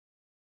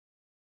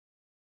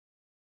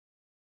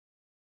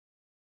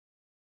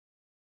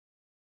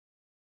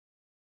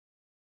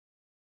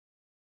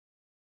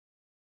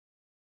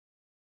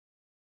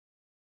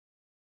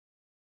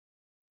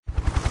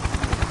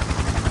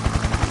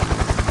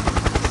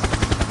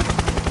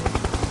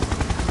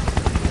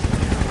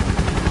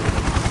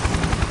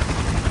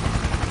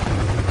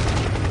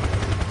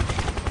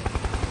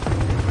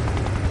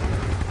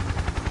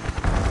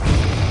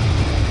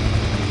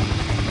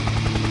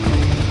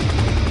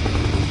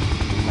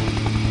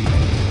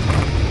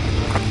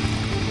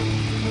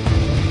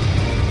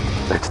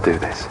Let's do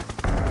this.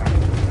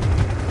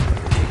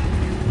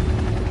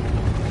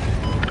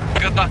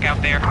 Good luck out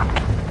there.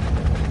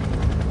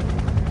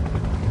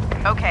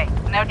 Okay,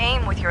 now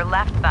aim with your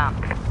left thumb.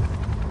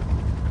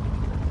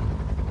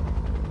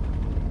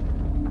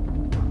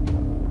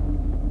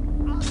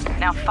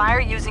 Now fire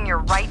using your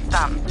right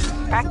thumb.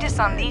 Practice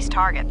on these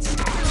targets.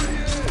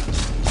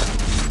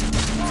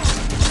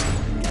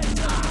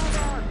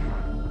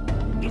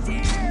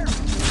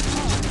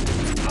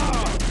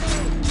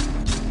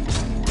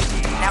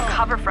 Now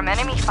cover from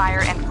enemy fire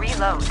and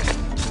reload.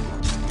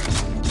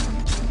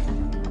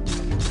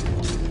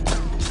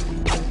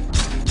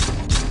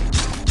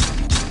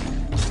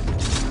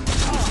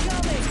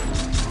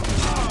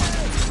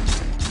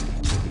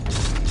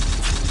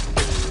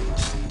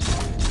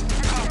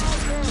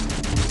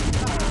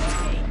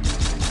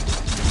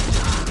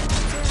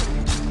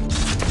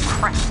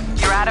 Crap,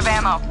 you're out of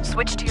ammo.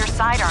 Switch to your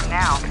sidearm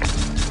now.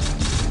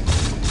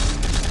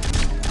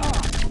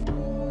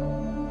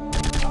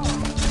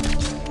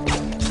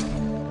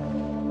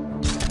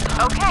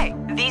 Okay,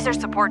 these are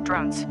support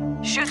drones.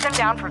 Shoot them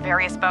down for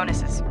various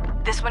bonuses.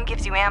 This one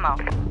gives you ammo.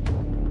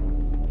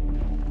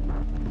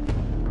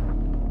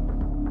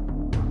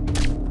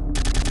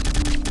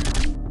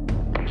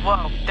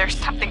 Whoa, there's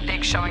something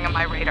big showing on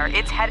my radar.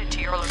 It's headed to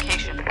your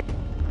location.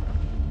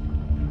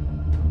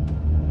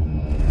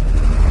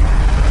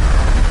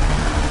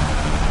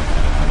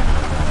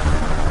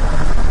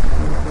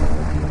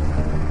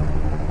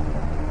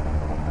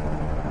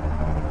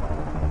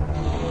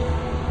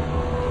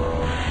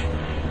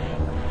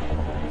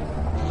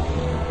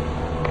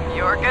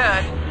 You're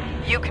good.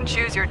 You can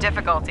choose your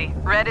difficulty.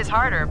 Red is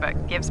harder,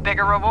 but gives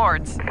bigger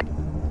rewards.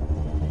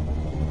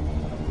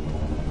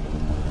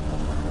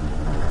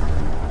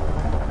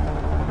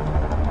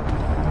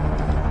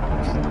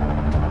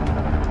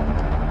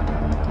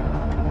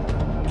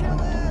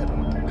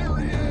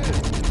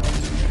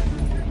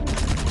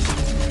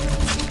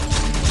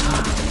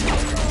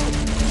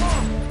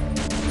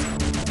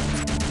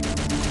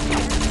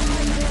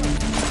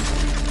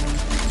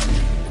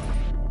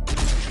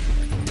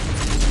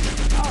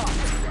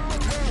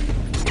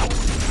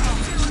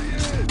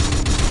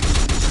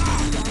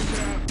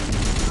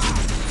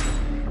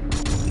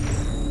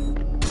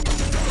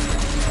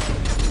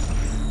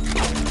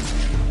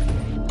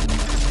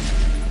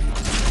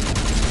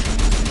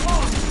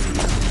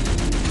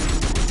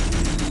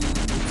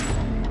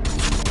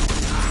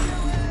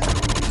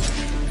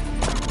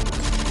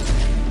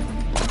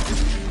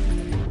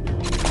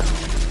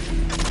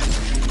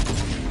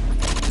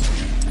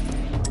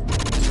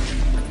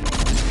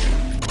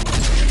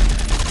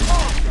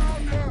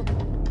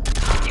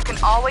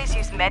 Always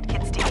use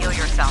medkits to heal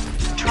yourself.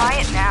 Try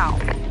it now.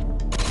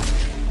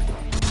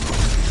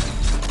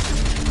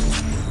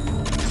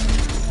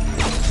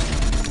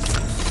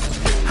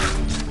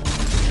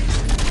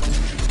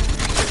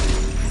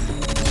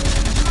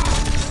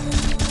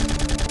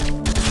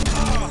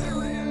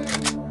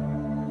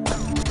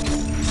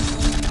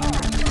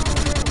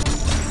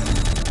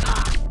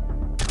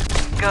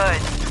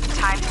 Good.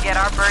 Time to get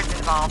our birds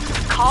involved.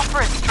 Call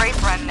for a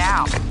strafe run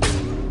now.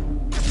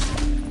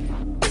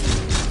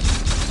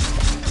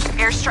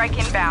 Airstrike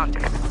inbound.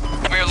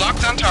 We're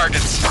locked on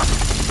targets.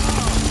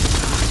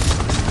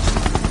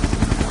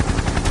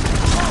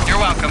 You're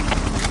welcome.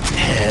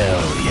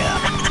 Hell yeah.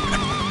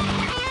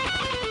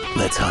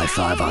 Let's high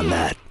five on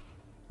that.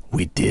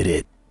 We did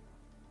it.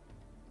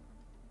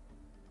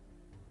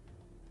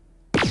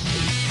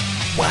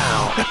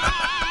 Wow.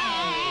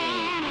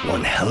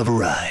 One hell of a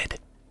ride.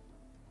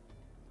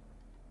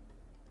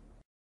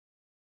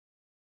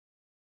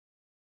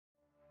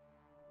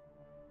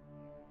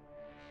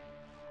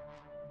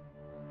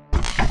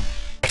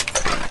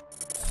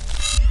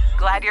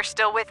 Glad you're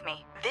still with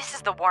me. This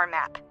is the war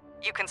map.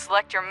 You can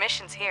select your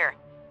missions here.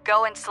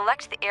 Go and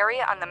select the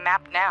area on the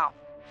map now.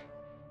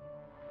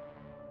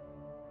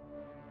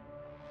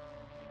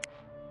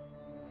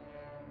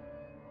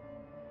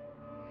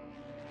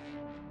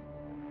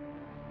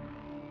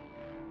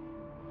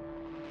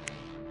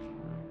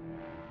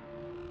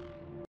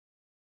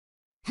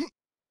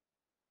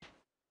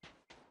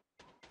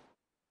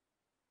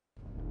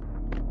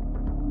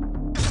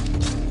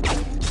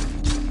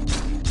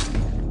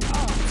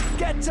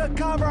 Get to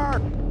cover!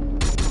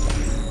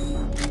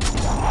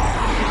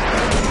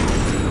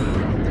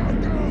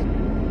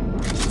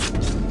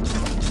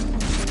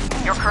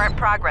 Your current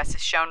progress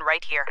is shown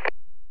right here.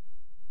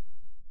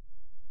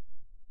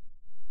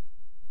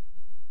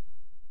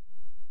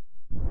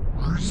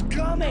 Who's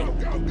coming?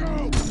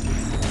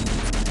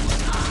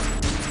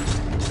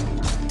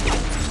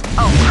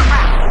 Oh,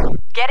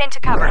 crap! Get into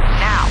cover,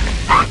 now!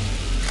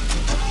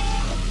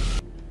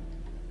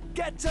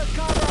 Get to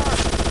cover!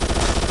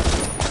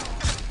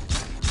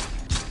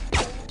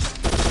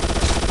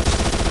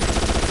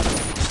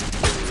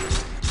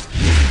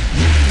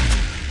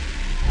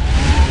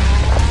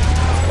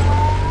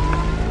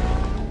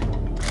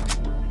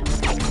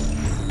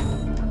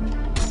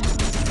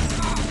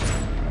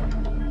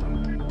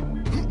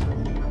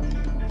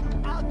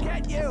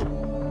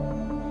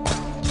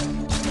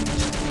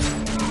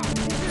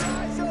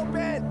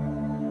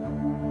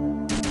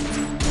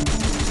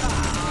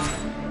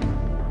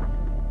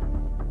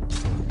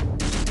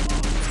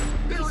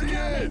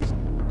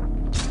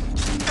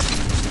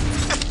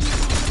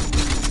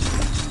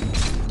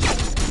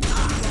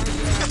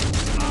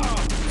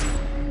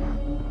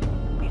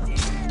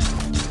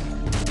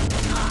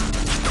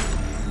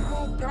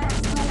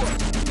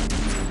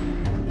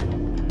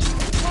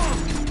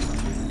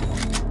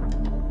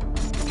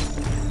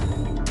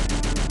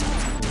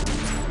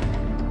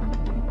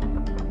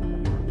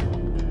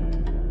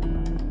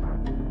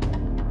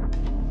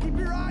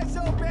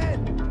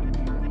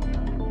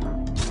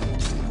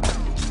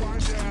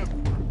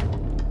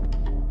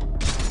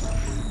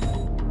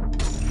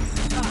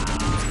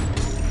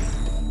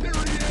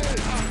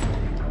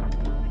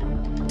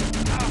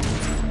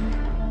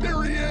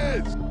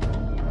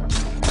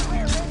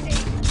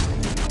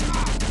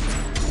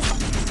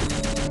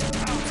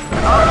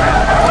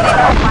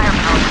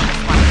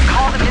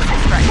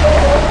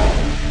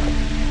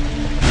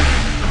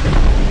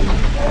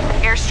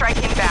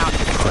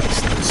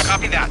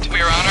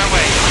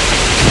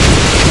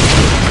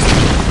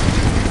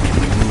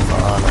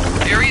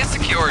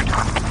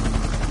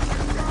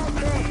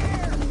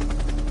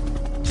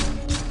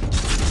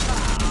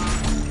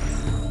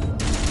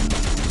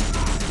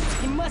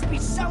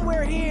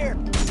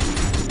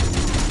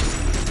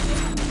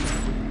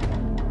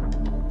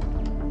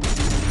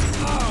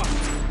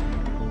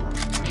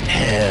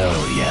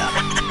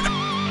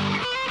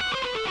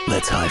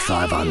 Let's high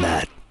five on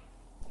that.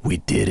 We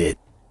did it.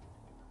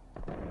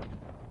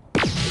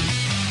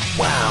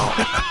 Wow.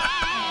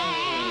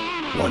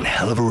 One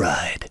hell of a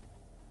ride.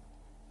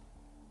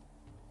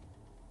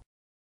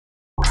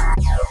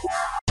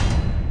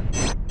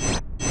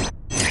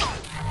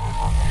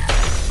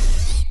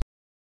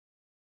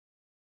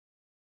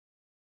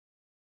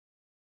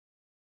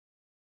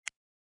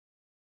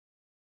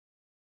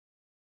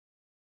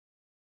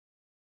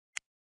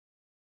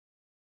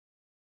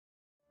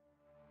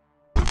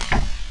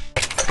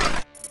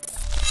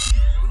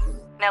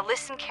 Now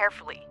listen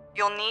carefully.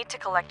 You'll need to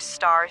collect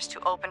stars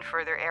to open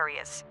further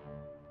areas.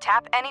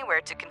 Tap anywhere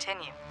to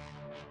continue.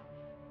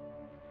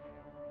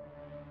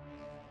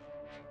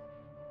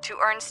 To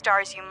earn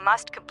stars, you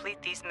must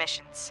complete these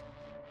missions.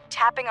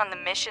 Tapping on the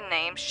mission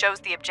name shows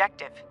the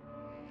objective.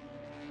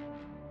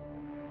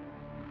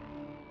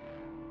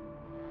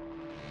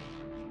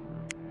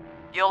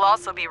 You'll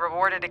also be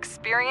rewarded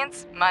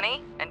experience,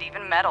 money, and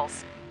even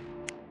medals.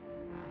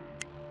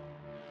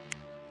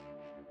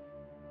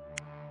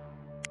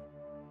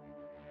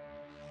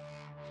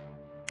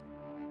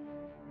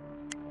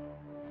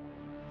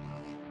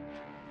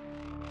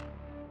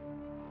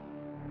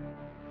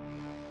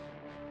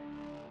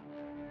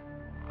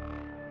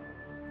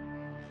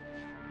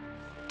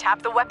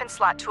 Tap the weapon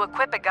slot to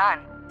equip a gun.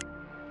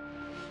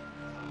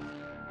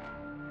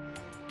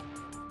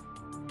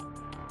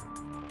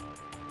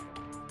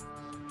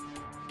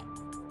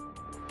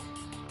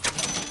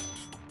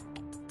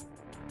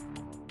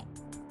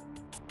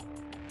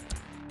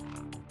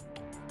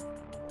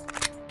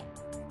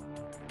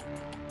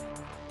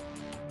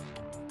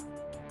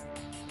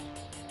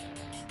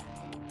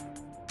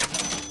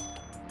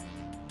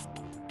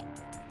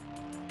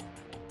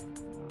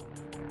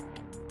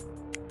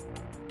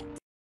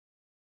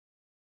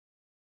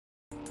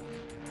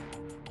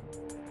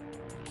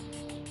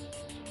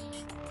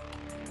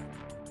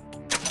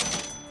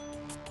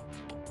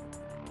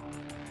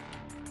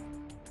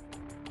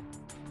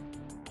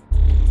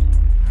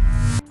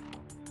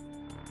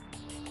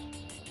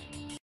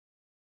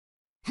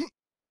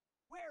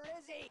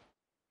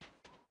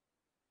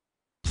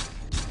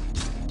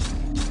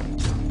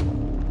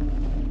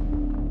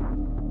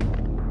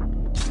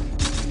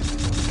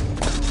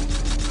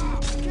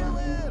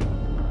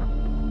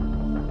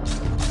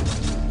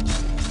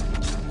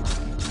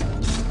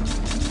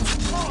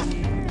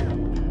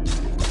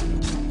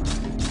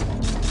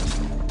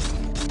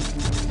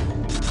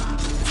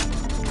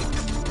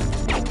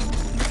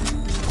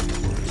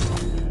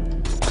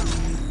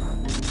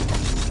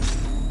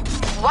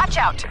 Watch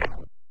out!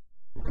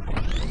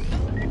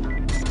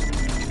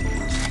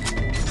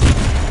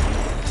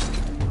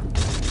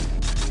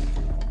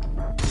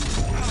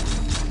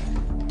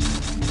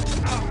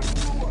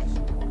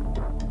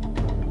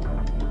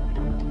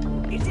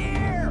 He's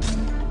here!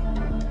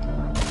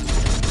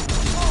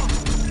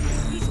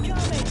 He's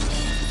coming!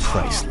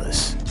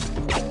 Priceless.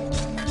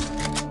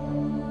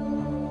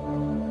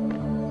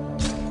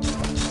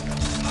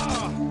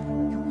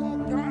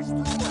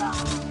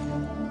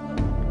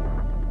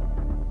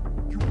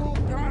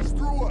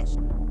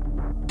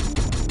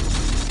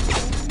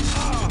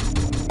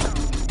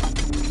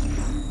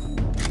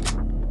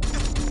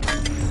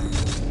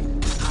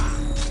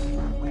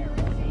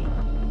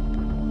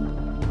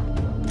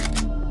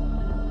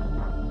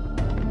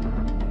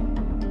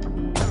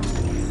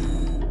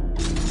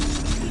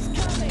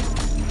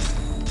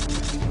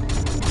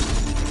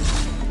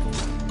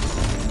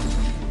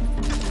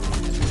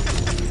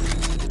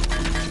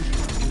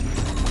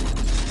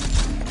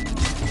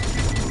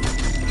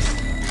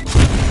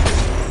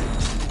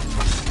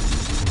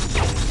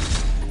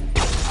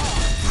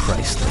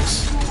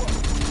 Priceless.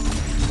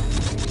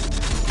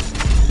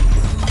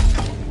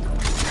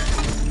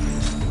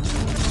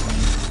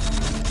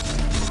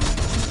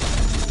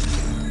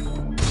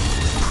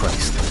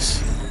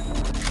 Priceless.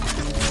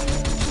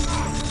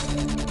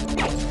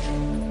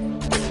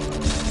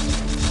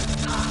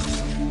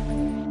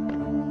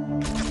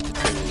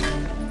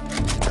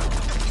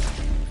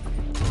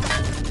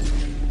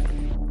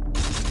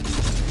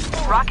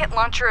 Rocket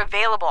launcher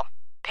available.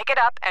 Pick it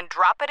up and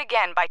drop it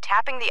again by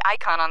tapping the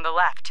icon on the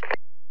left.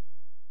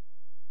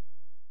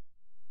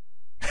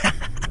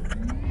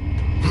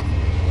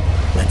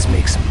 Let's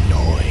make some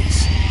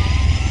noise.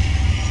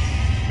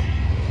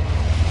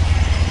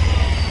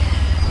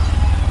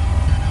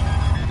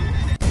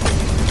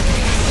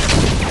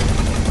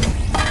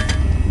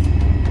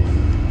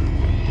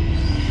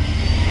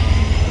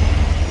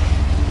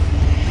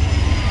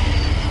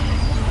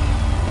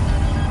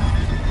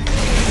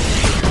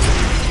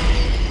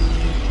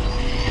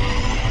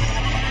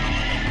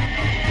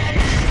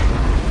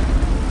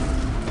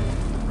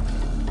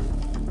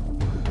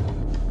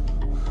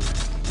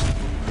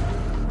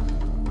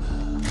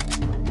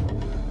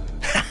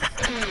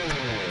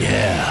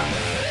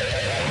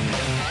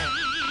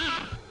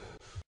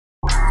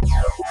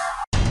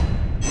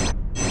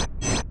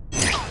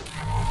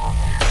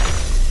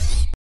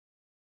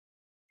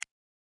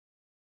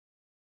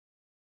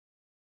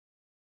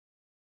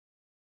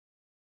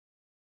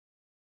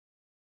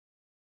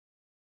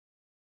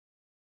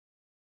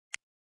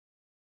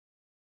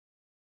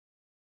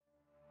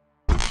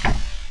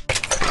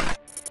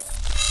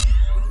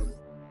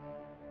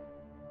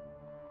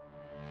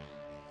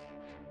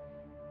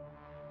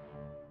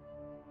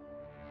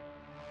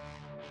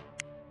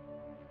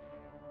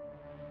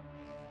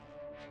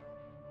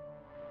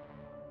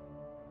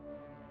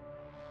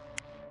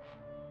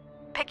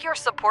 Pick your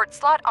support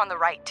slot on the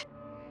right.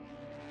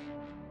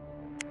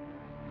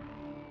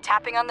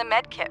 Tapping on the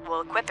med kit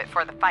will equip it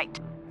for the fight.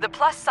 The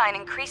plus sign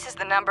increases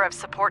the number of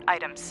support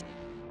items.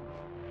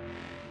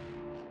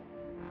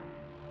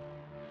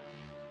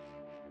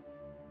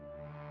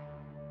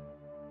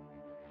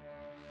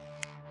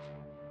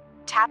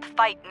 Tap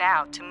Fight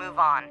now to move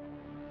on.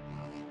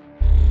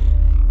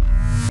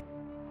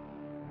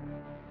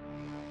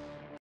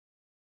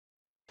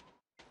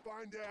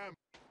 Find them.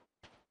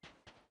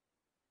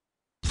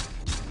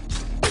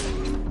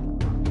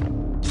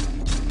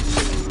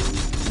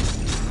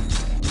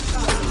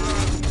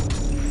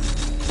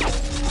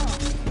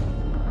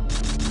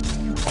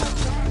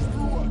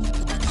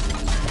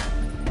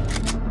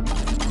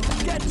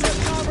 Get to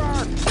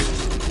cover!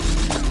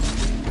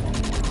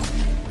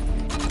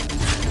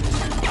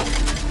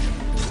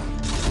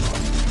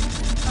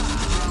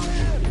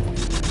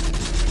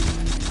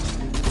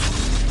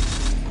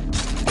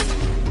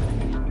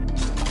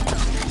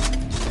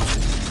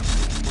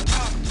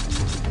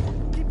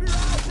 Keep your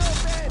eyes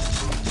open!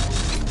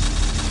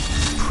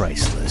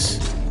 Priceless.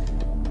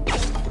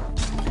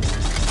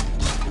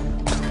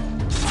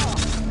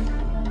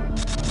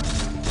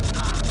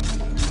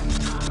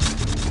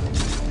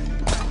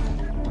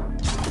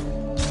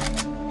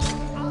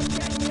 I'll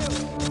get you!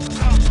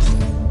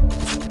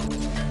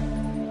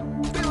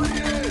 There he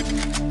is.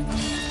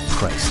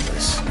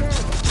 Priceless.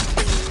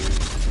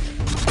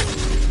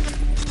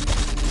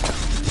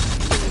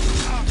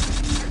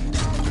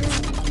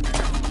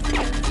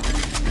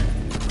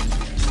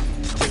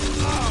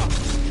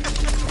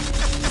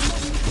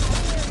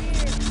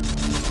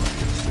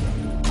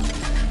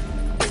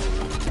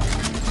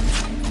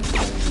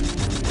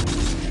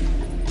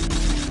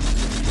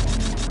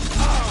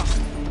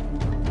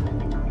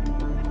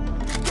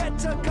 Get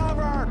to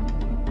cover!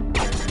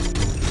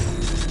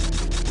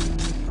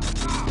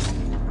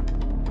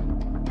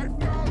 I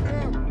found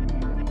him.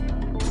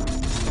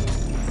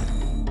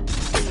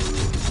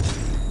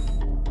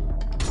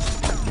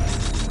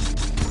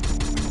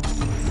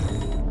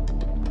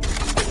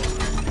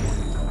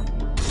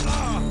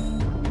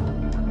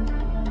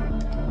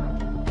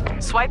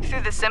 Swipe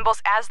through the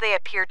symbols as they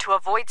appear to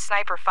avoid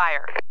sniper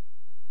fire.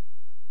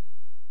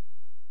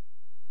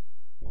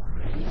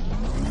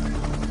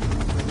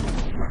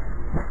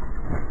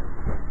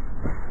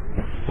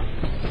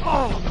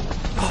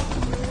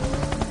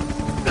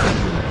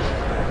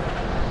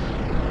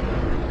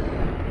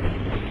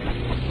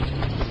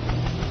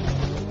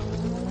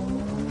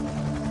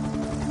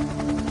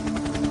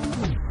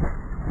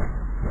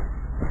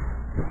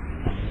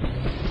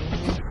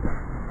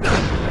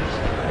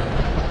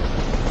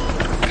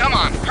 Come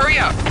on, hurry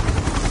up!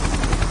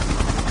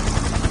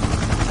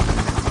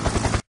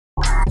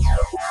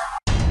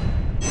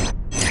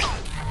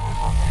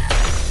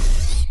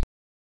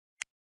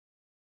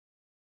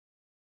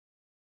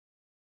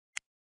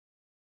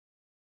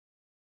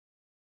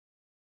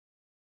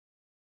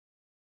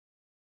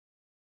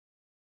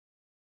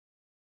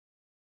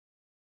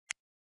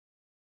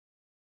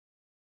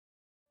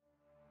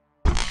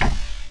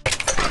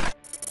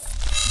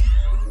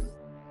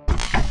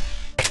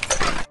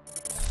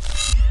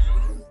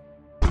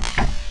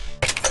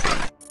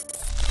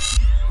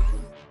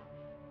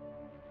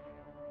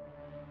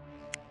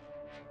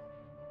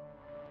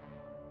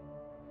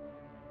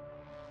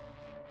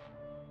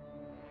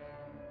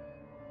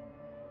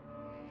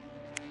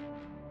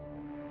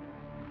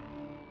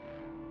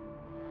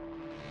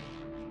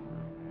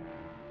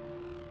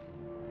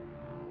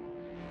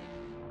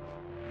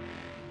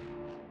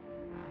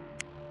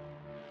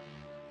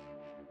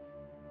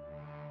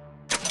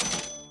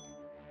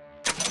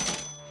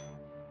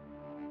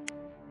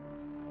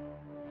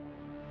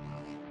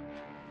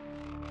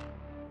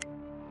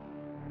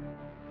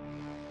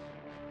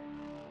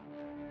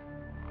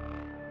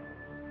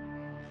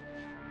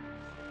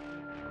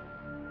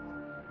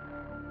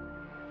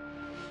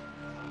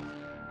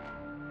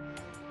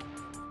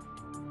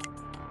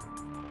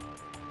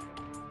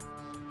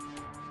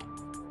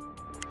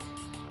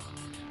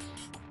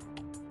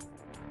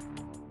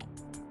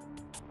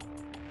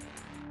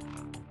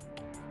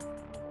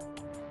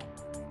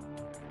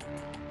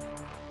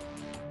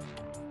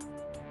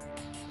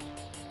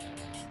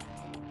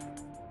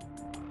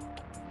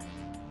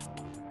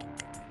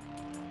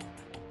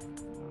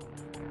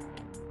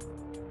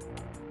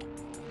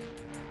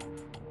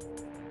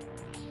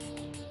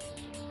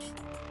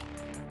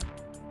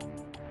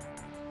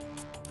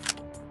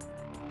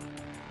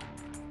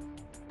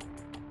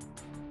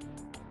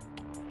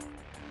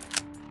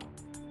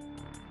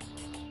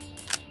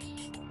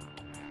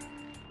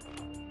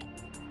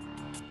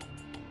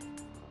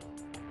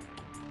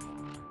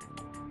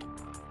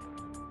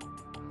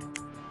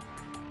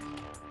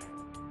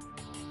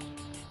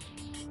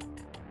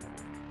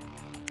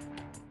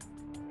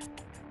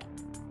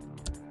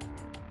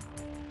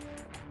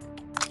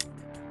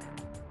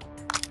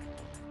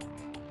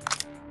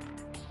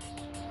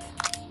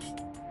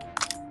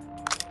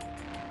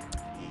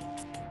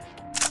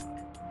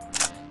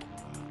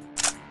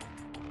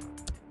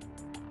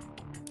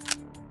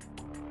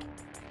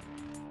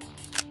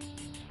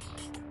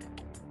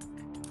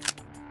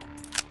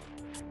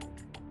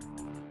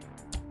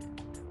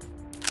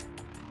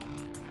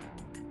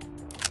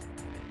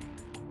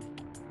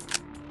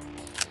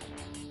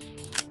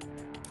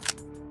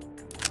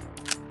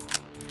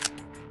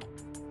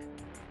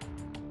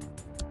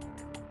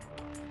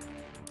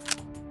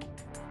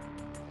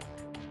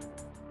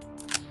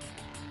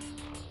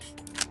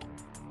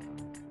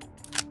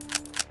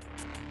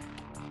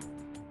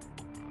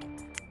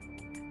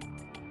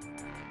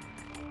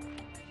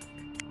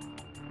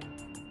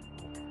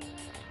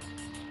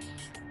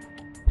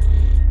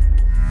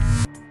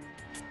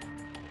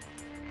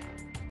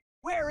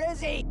 is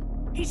he?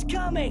 He's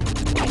coming!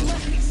 He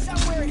must be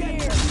somewhere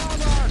here!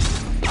 Cover!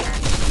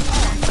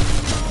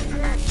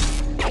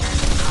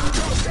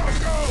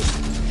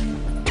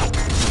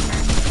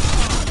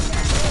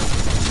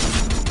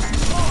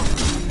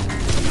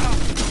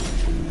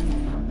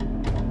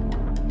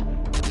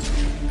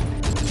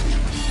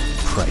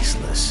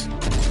 Priceless.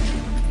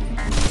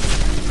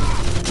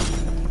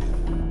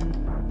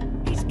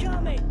 He's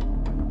coming!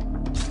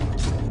 He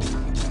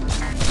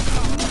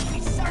must be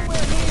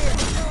somewhere here!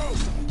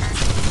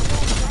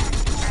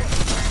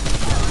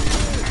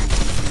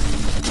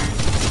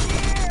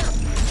 Here!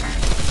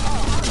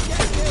 I'll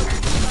get you!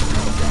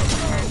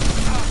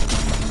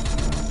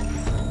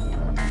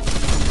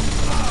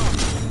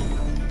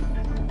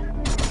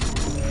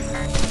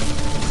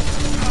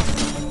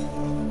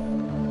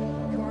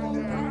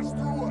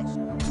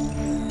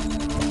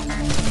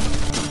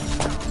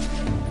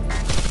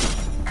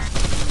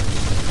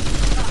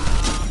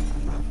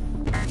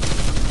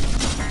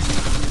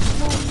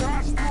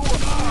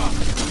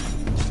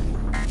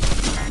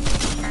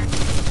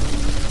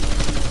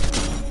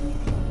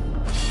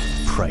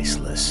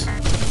 Priceless.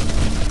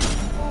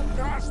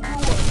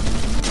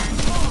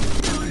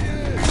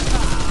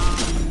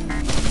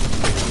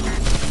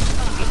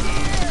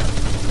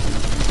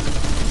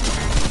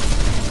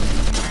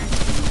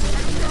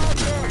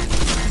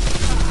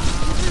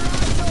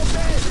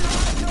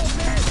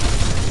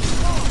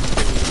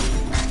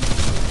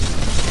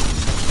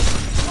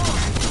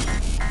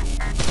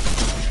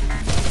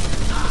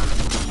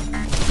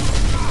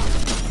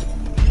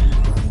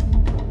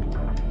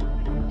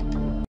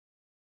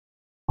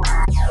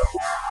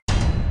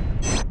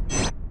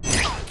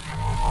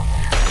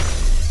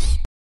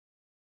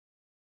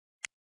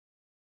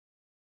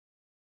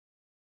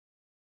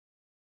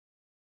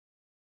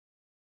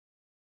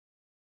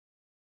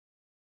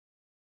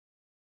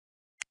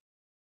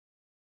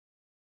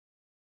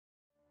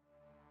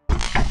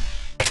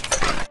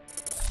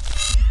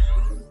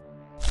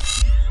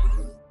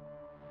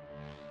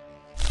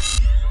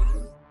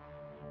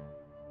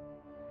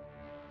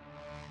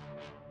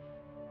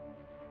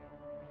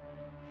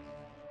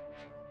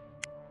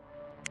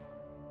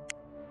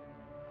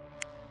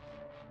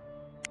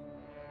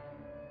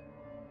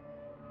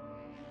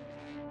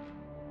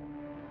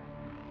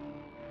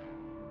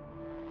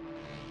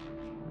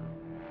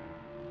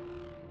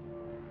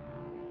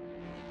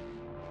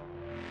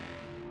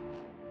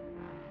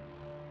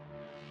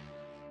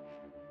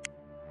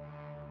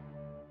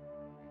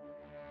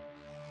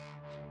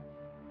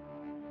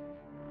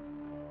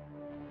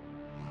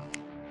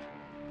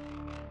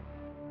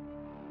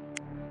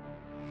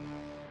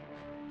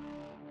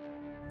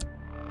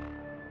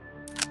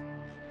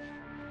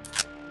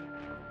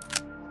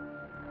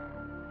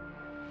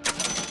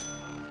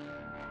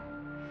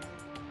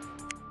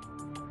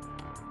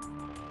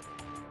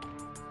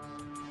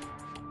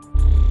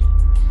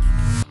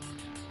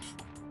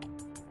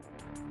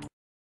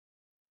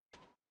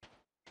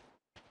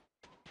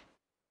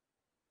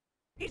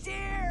 He's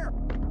here!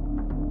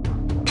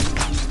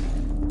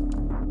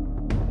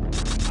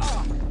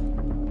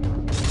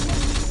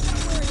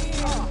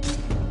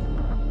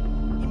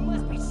 He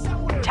must be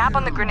somewhere. Tap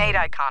on the grenade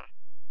icon.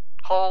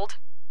 Hold,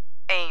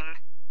 aim,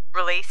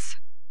 release,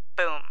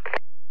 boom.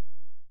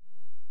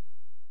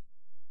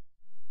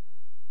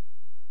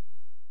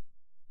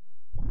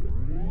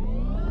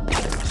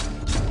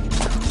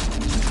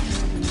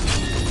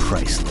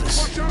 Priceless.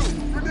 Watch out!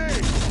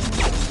 Grenade!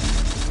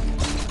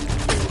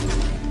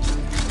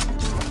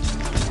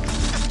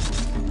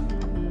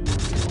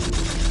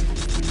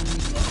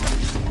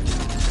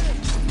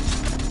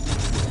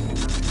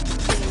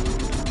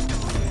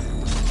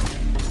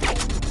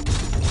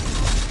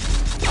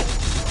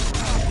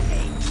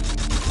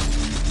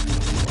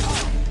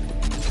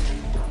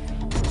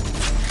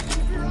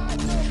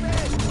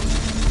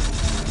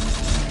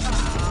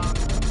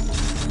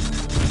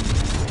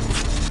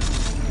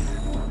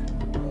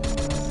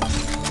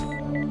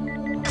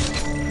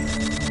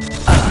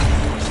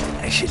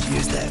 I should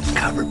use that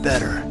cover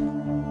better.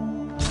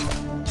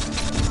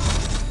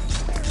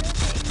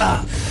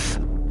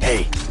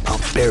 Hey, I'll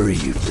bury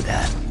you for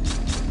that.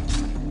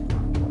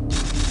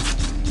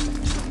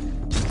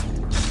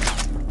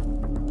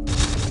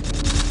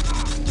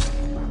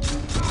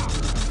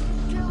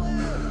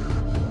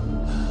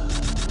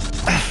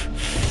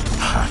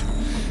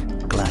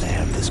 Glad I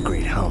have this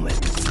great helmet.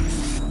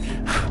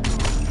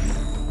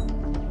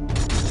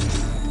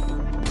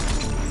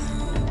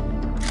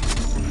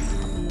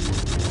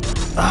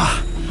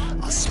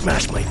 I'll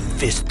smash my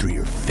fist through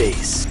your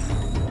face.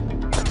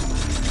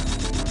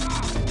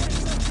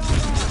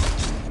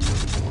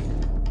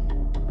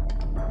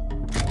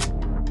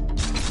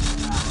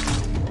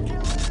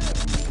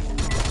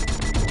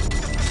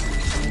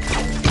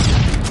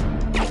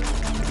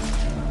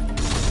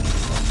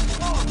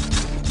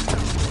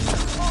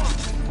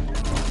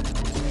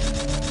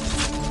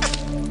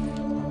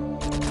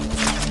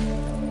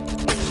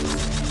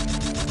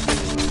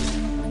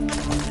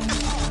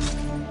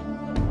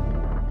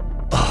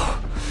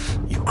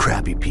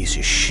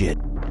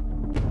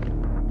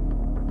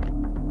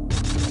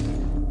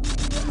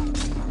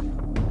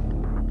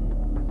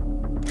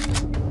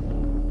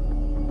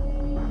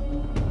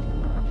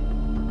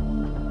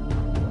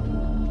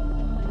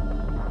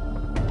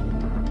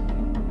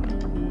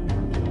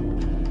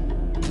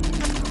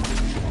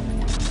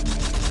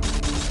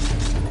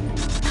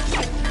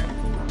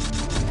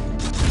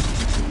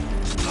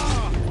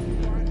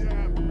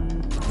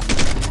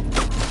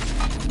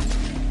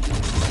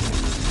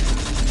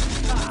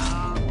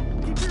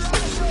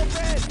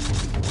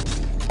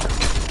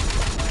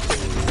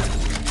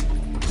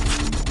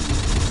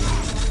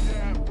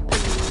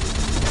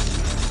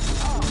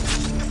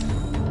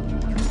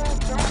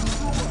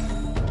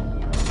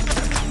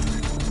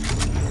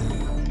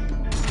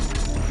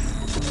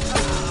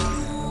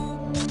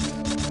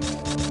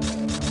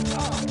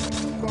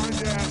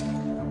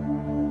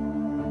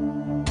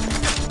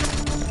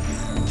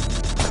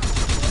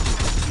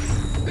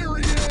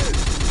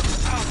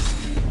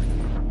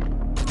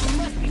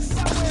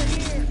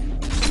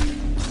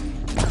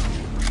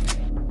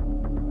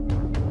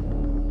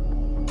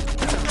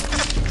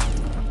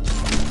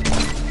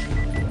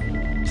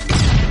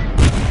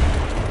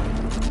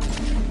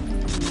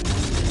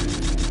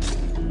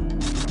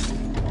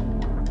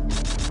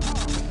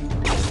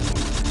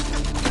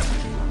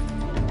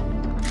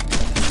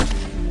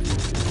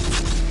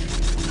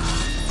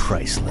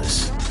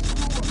 priceless.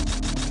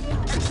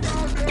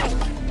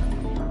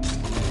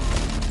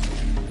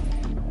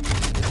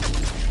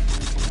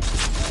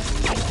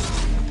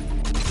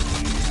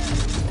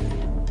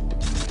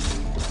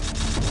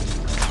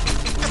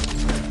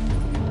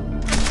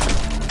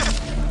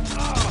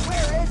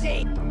 Where is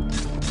he?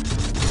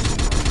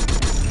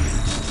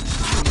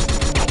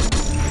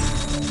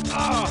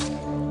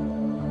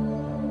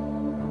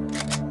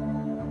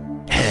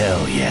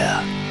 Hell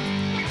yeah.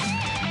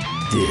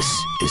 This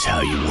is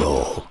how you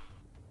roll.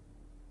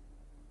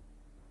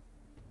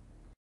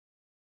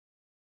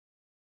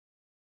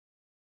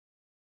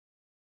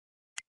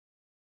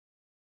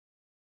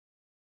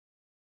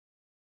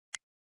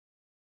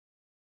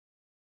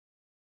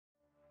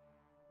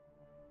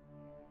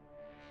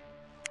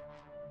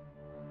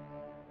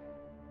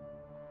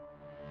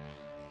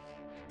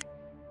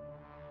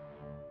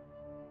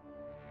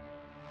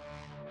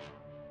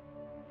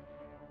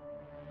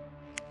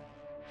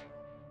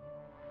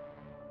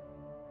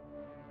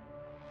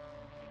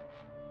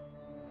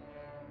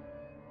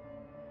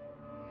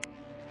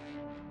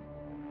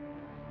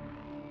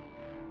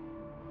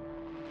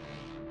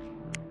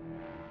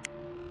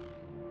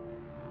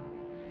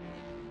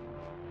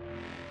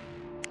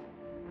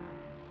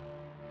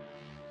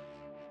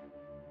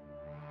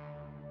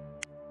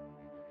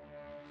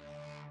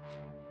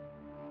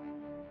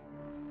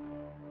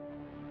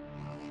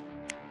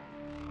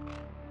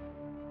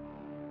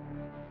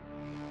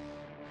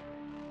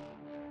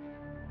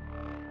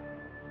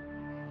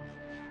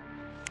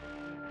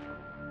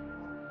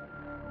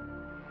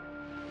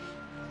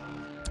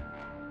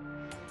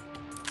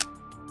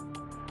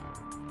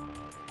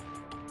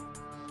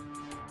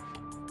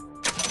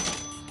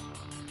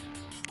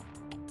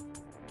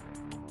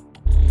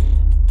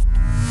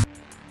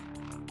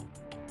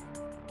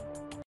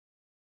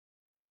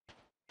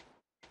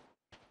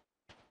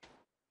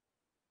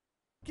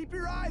 Keep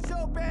your eyes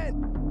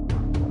open!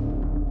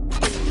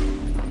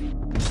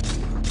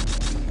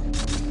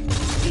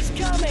 He's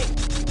coming!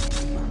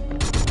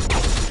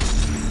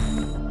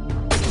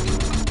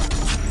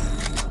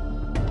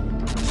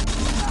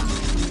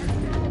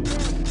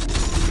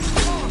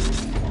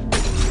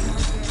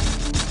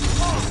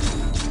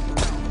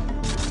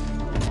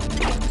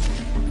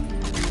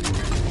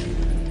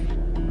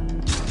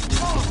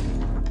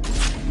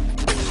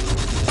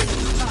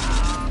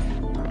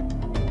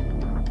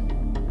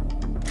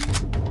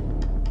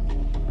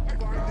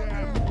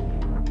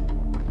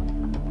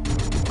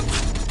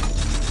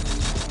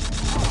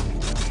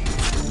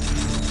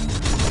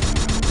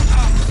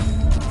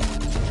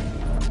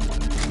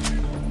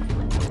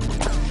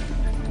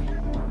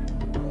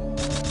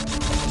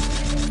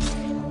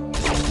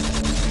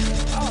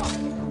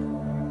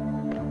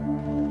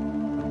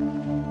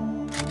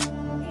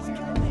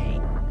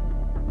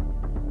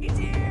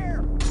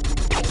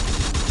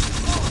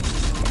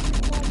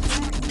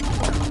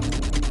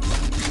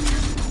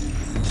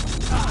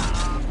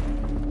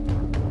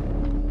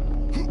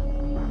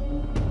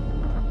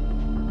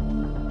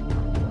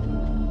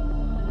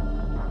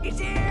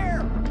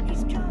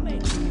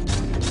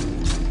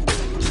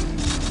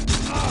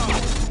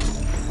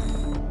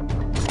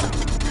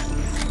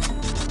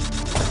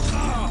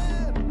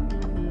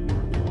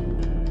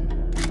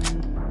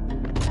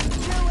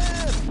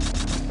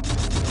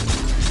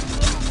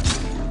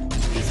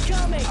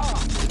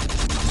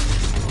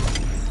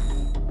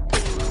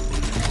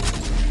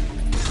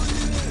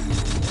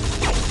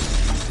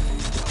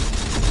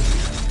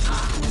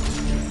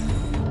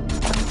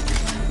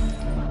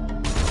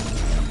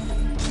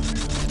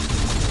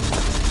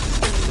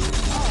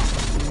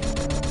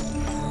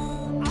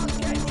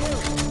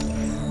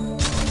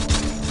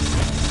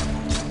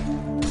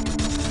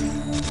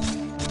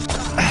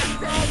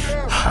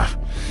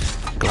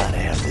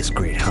 This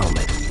great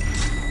helmet.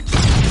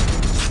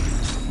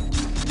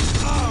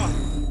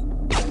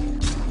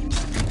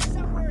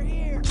 Somewhere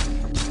here!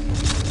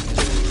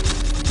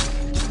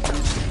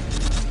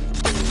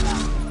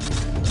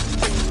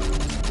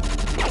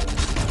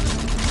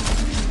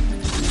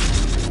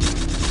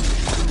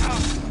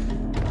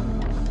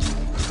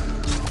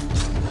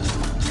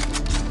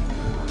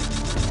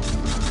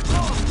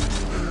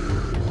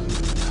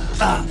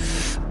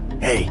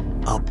 Hey,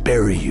 I'll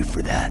bury you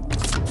for that.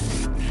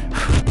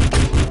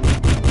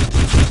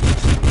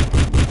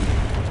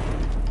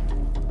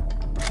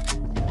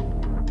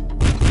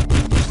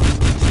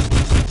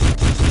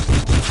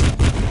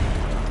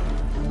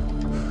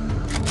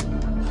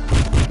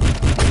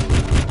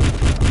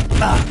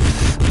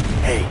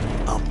 Hey,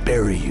 I'll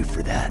bury you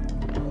for that.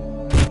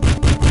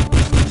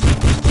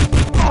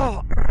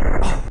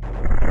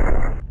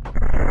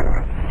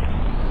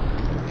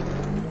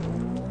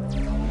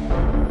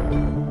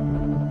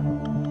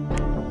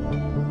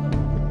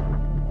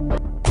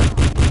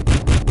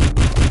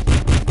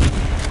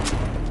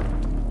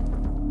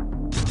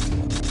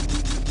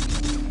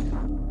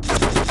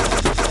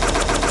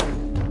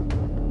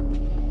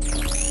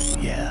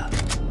 Yeah.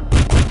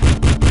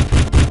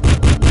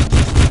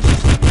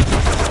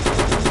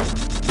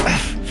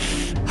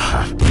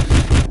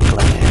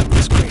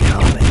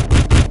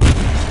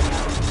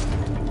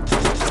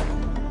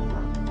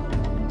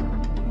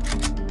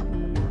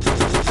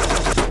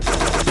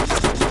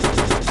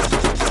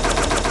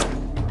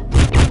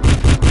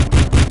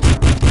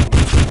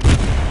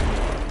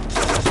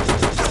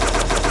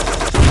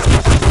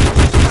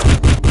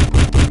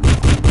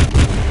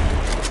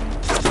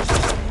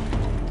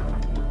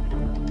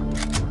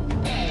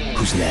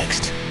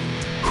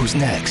 Who's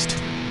next?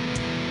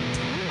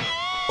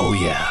 Oh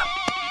yeah,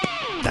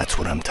 that's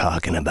what I'm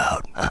talking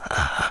about.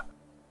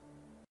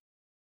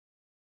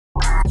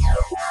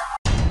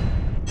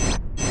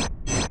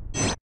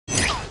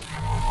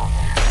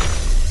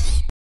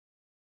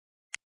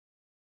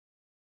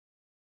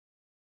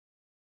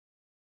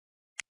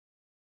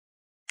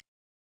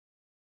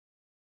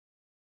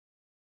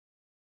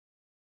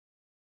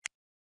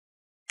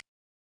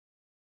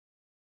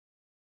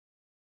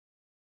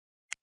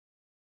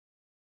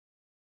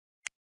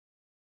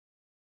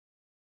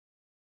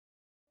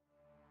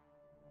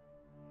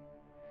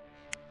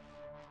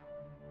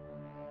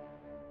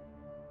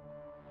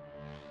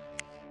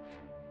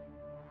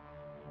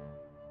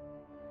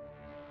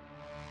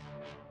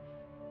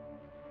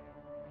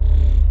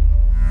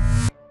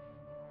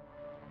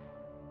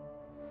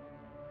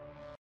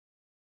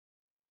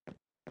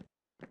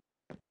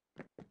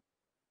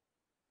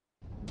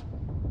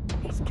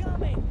 He's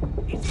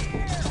coming! He's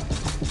here!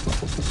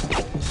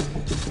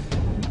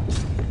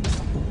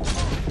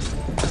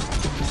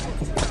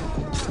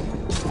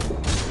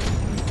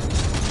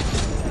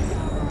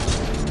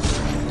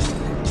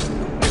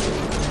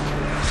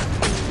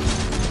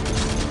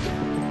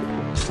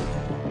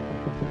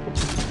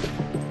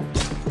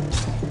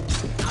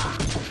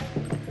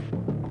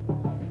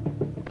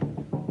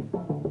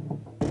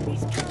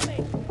 He's coming! He's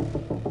coming!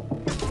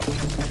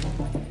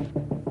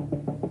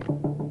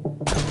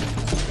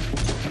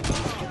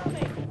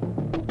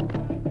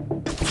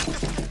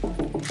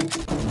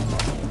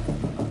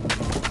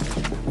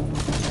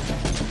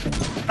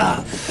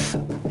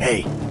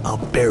 Hey, I'll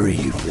bury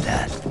you for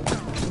that.